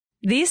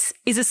This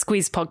is a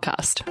Squiz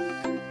podcast.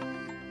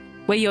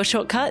 We're your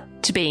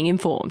shortcut to being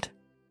informed.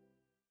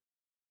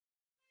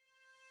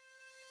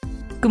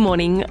 Good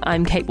morning,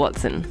 I'm Kate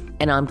Watson.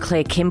 And I'm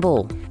Claire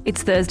Kimball.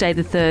 It's Thursday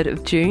the 3rd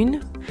of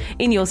June.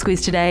 In your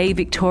Squiz today,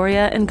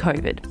 Victoria and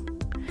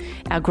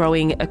COVID. Our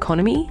growing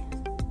economy.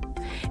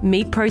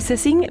 Meat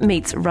processing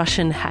meets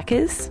Russian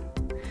hackers.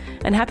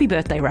 And happy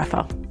birthday,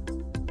 Rafa.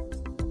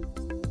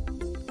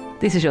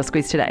 This is your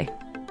Squiz today.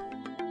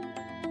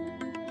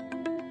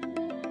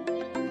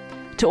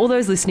 To all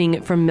those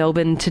listening from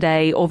Melbourne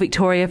today, or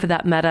Victoria for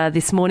that matter,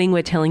 this morning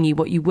we're telling you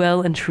what you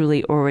well and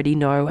truly already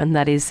know, and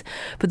that is,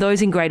 for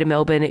those in Greater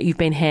Melbourne, you've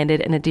been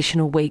handed an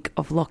additional week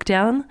of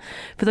lockdown.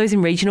 For those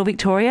in regional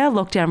Victoria,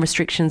 lockdown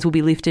restrictions will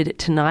be lifted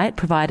tonight,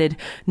 provided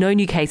no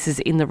new cases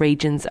in the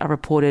regions are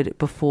reported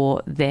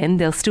before then.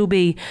 There'll still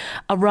be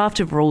a raft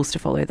of rules to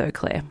follow though,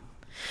 Claire.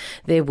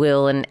 There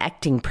will, and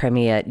Acting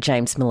Premier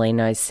James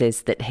Merlino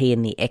says that he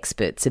and the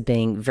experts are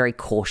being very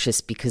cautious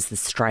because the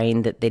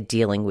strain that they're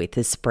dealing with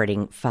is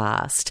spreading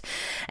fast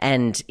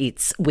and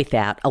it's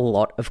without a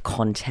lot of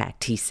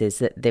contact. He says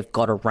that they've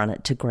got to run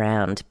it to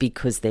ground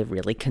because they're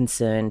really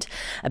concerned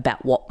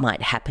about what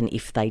might happen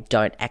if they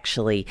don't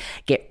actually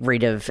get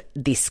rid of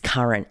this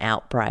current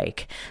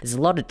outbreak. There's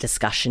a lot of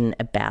discussion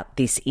about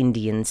this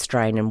Indian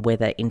strain and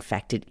whether in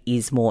fact it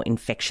is more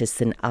infectious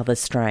than other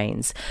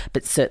strains,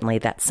 but certainly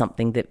that's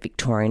something that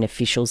Victorian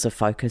officials are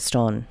focused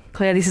on.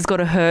 Claire, this has got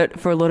to hurt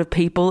for a lot of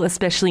people,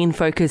 especially in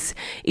focus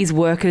is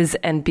workers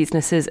and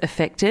businesses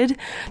affected.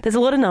 There's a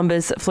lot of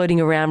numbers floating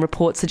around.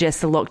 Reports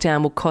suggest the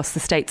lockdown will cost the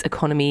state's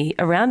economy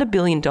around $1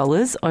 billion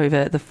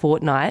over the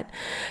fortnight.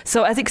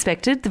 So as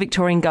expected, the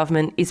Victorian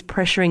government is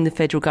pressuring the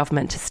federal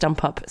government to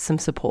stump up some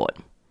support.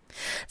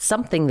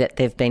 Something that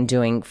they've been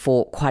doing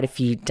for quite a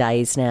few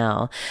days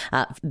now.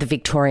 The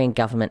Victorian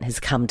government has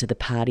come to the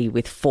party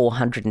with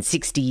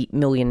 $460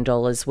 million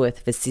worth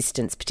of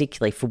assistance,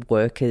 particularly for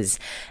workers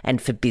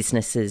and for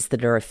businesses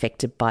that are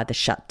affected by the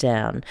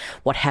shutdown.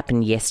 What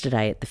happened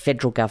yesterday at the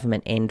federal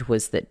government end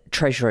was that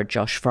Treasurer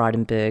Josh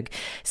Frydenberg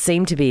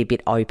seemed to be a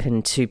bit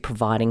open to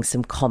providing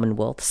some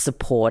Commonwealth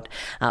support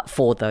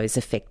for those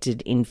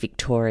affected in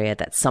Victoria.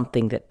 That's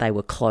something that they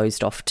were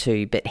closed off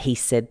to, but he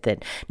said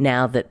that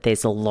now that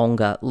there's a longer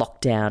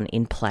lockdown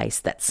in place,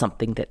 that's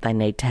something that they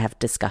need to have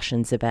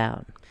discussions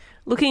about.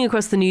 Looking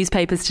across the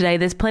newspapers today,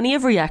 there's plenty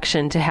of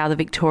reaction to how the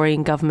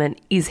Victorian government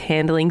is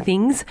handling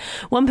things.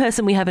 One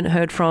person we haven't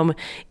heard from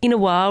in a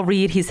while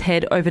reared his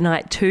head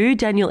overnight too.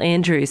 Daniel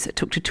Andrews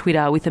took to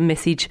Twitter with a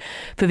message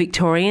for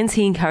Victorians.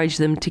 He encouraged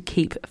them to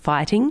keep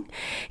fighting.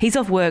 He's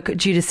off work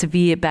due to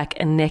severe back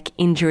and neck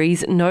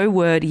injuries. No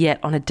word yet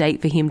on a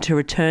date for him to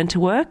return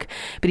to work,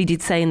 but he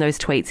did say in those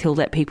tweets he'll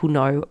let people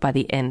know by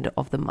the end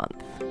of the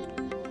month.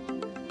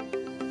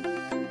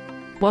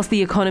 Whilst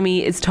the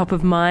economy is top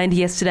of mind,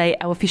 yesterday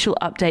our official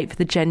update for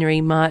the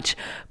January-March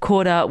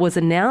quarter was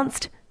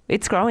announced.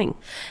 It's growing.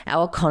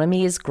 Our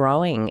economy is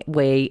growing.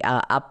 We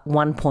are up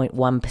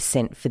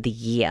 1.1% for the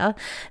year.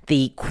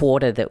 The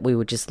quarter that we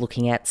were just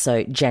looking at,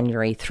 so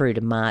January through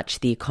to March,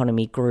 the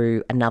economy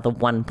grew another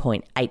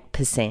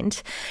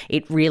 1.8%.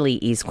 It really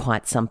is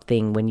quite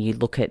something when you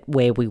look at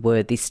where we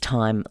were this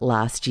time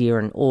last year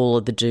and all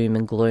of the doom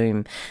and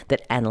gloom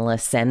that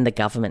analysts and the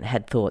government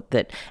had thought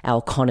that our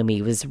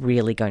economy was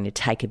really going to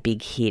take a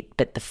big hit.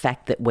 But the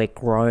fact that we're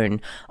grown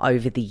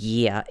over the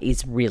year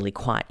is really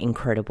quite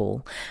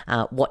incredible.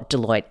 What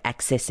Deloitte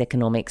Access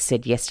Economics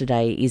said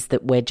yesterday is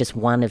that we're just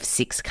one of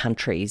 6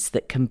 countries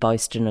that can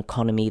boast an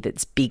economy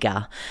that's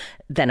bigger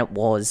than it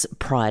was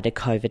prior to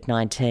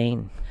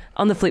COVID-19.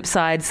 On the flip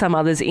side, some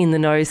others in the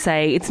know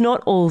say it's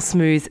not all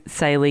smooth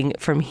sailing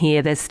from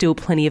here. There's still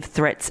plenty of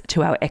threats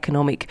to our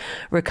economic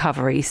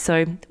recovery,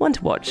 so one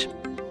to watch.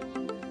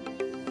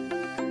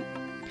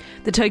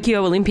 The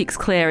Tokyo Olympics,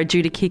 Claire, are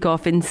due to kick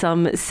off in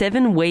some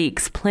 7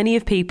 weeks. Plenty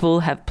of people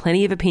have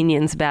plenty of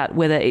opinions about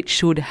whether it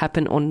should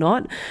happen or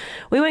not.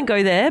 We won't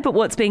go there, but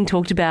what's being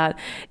talked about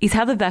is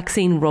how the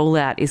vaccine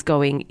rollout is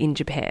going in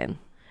Japan.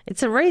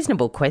 It's a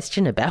reasonable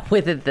question about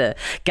whether the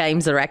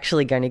games are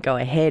actually going to go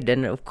ahead.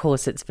 And of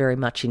course, it's very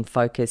much in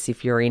focus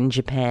if you're in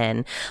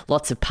Japan.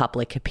 Lots of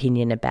public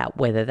opinion about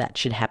whether that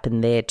should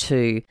happen there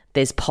too.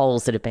 There's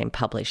polls that have been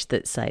published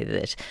that say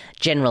that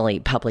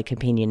generally public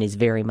opinion is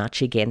very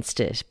much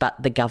against it,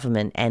 but the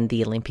government and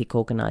the Olympic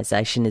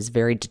organisation is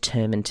very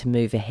determined to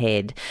move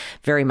ahead.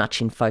 Very much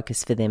in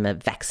focus for them are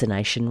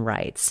vaccination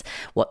rates.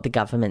 What the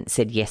government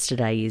said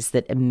yesterday is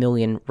that 1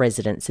 million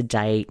residents a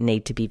day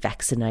need to be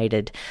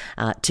vaccinated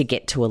to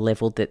get to a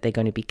level that they're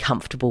going to be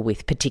comfortable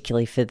with,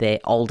 particularly for their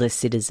older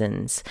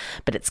citizens.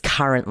 But it's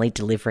currently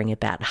delivering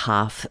about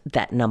half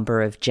that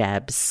number of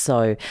jabs.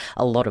 So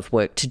a lot of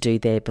work to do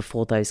there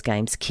before those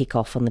games kick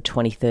off on the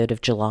 23rd of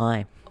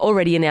July.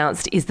 Already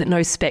announced is that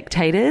no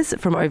spectators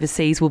from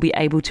overseas will be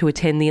able to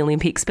attend the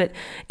Olympics, but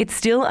it's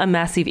still a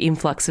massive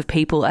influx of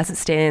people as it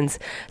stands.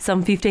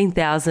 Some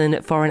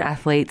 15,000 foreign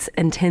athletes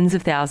and tens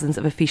of thousands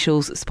of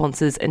officials,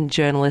 sponsors and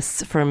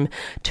journalists from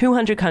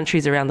 200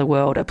 countries around the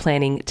world are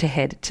planning to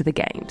head to the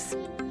Games.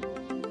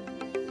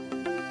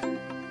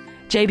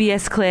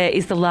 JBS, Claire,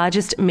 is the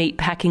largest meat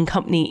packing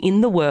company in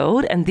the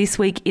world, and this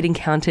week it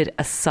encountered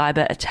a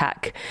cyber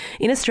attack.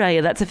 In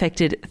Australia, that's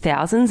affected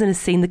thousands and has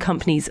seen the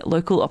company's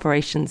local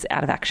operations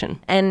out of action.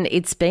 And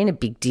it's been a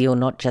big deal,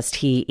 not just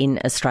here in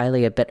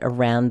Australia, but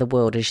around the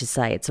world. As you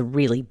say, it's a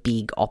really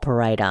big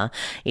operator.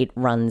 It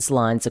runs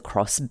lines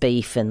across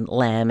beef and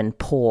lamb and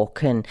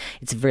pork, and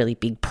it's a really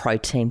big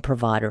protein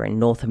provider in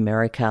North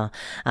America,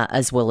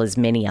 as well as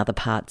many other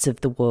parts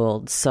of the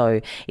world. So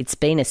it's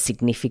been a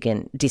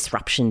significant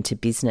disruption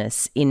to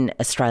business. In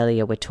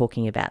Australia, we're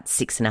talking about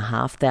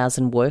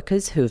 6,500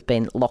 workers who have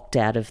been locked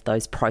out of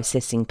those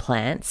processing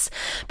plants.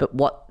 But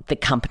what the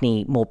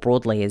company more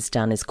broadly has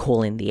done is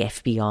call in the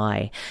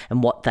FBI.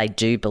 And what they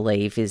do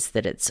believe is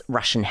that it's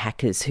Russian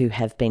hackers who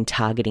have been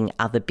targeting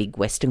other big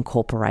Western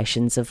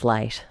corporations of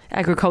late.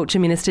 Agriculture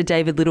Minister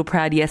David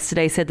Littleproud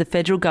yesterday said the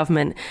federal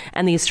government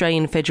and the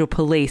Australian Federal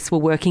Police were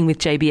working with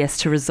JBS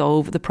to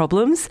resolve the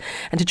problems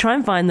and to try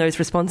and find those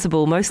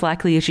responsible, most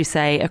likely, as you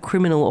say, a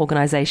criminal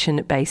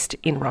organisation based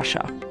in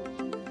Russia.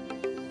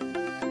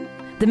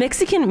 The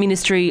Mexican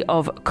Ministry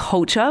of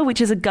Culture,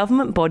 which is a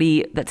government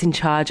body that's in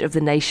charge of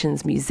the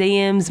nation's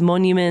museums,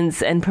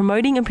 monuments, and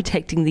promoting and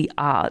protecting the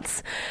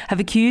arts, have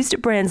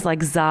accused brands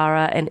like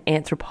Zara and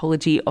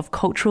Anthropologie of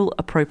cultural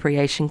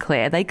appropriation,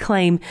 Claire. They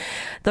claim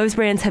those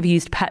brands have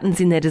used patterns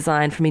in their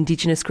design from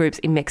Indigenous groups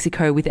in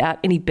Mexico without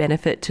any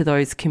benefit to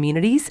those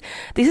communities.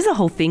 This is a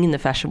whole thing in the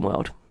fashion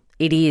world.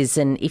 It is,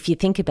 and if you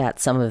think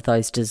about some of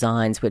those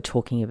designs, we're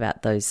talking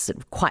about those sort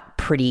of quite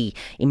pretty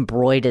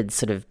embroidered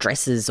sort of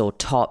dresses or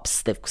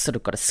tops. They've sort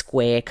of got a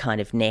square kind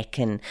of neck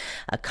and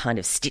a kind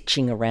of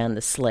stitching around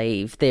the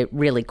sleeve. They're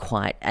really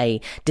quite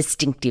a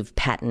distinctive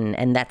pattern,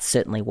 and that's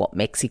certainly what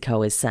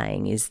Mexico is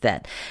saying, is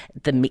that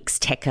the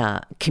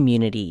Mixteca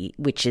community,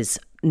 which is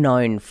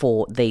known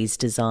for these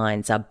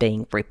designs, are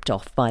being ripped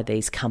off by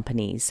these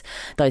companies.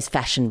 Those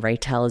fashion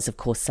retailers, of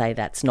course, say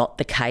that's not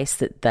the case,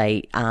 that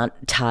they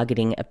aren't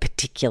targeting a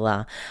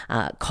particular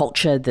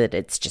culture, that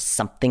it's just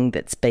something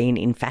that's been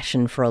in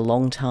fashion for a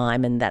long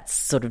time, and that's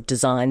sort of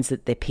designs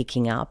that they're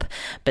picking up.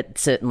 But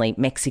certainly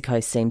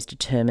Mexico seems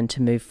determined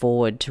to move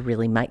forward to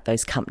really make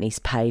those companies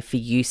pay for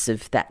use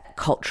of that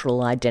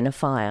cultural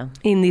identifier.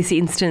 In this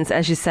instance,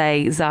 as you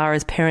say,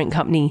 Zara's parent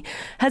company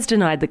has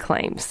denied the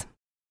claims.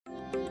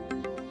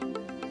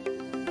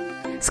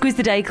 Squiz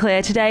the Day,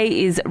 Claire.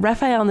 Today is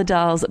Rafael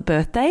Nadal's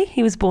birthday.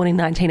 He was born in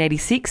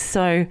 1986,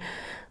 so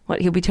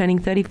he'll be turning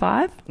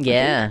 35?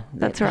 Yeah.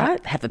 That's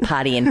right. Have a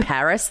party in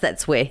Paris.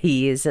 That's where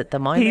he is at the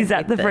moment. He's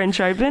at the French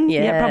Open.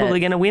 Yeah,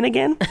 probably going to win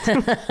again.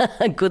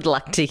 Good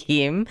luck to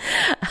him.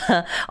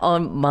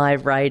 On my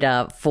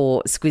radar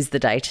for Squiz the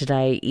Day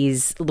today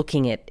is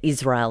looking at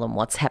Israel and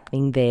what's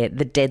happening there.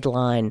 The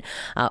deadline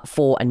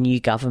for a new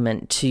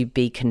government to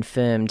be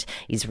confirmed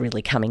is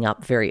really coming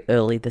up very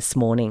early this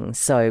morning.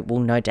 So we'll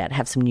no doubt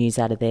have some news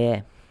out of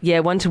there.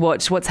 Yeah, one to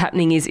watch. What's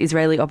happening is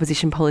Israeli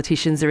opposition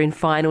politicians are in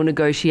final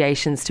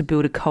negotiations to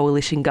build a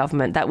coalition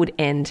government that would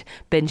end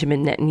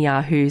Benjamin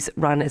Netanyahu's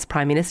run as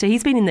Prime Minister.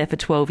 He's been in there for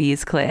 12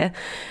 years, Claire.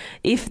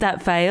 If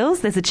that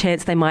fails, there's a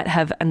chance they might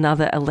have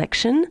another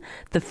election,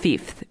 the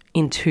 5th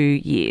in 2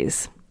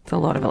 years. It's a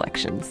lot of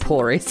elections.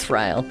 Poor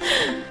Israel.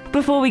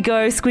 Before we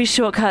go, Squiz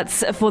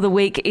Shortcuts for the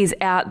week is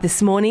out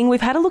this morning.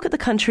 We've had a look at the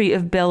country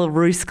of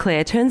Belarus,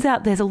 Claire. Turns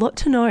out there's a lot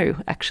to know,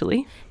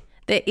 actually.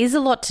 There is a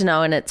lot to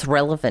know, and it's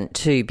relevant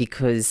too,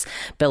 because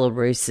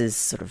Belarus is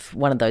sort of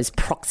one of those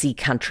proxy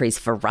countries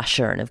for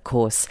Russia. And of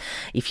course,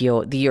 if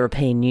you're the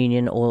European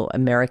Union or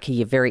America,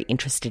 you're very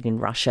interested in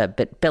Russia.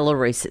 But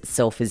Belarus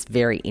itself is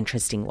very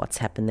interesting what's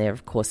happened there.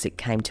 Of course, it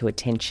came to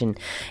attention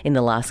in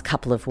the last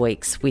couple of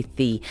weeks with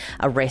the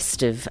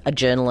arrest of a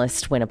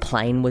journalist when a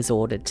plane was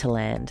ordered to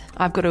land.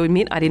 I've got to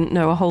admit, I didn't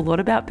know a whole lot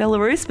about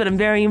Belarus, but I'm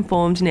very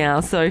informed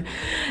now. So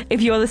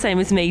if you're the same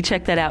as me,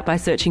 check that out by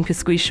searching for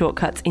Squiz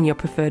Shortcuts in your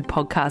preferred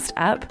podcast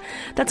app.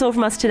 That's all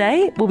from us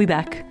today. We'll be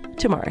back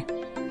tomorrow.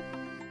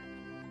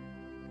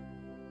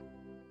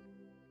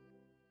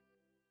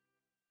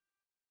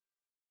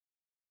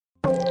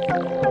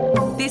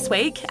 This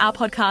week, our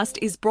podcast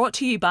is brought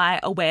to you by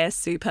Aware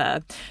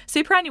Super.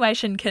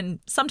 Superannuation can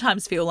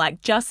sometimes feel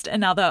like just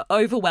another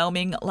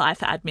overwhelming life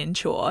admin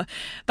chore.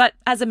 But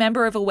as a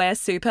member of Aware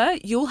Super,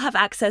 you'll have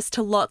access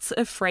to lots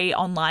of free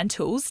online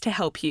tools to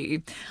help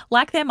you,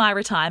 like their My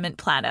Retirement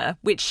Planner,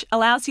 which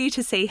allows you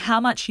to see how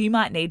much you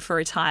might need for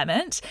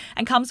retirement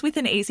and comes with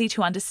an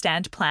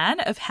easy-to-understand plan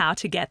of how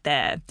to get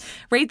there.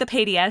 Read the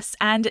PDS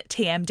and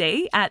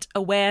TMD at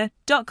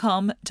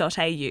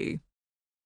aware.com.au.